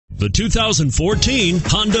The 2014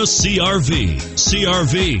 Honda CR-V.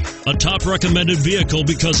 CR-V, a top recommended vehicle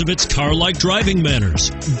because of its car-like driving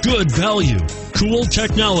manners, good value, cool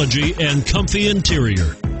technology, and comfy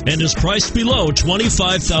interior, and is priced below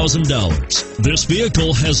 $25,000. This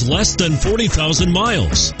vehicle has less than 40,000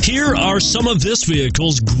 miles. Here are some of this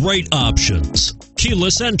vehicle's great options: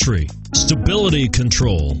 keyless entry, stability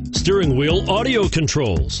control, steering wheel audio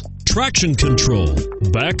controls, traction control,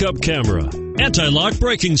 backup camera, anti-lock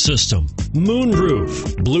braking system,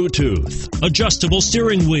 moonroof, Bluetooth, adjustable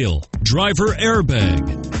steering wheel, driver airbag.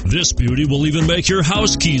 This beauty will even make your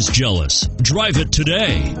house keys jealous. Drive it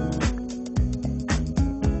today.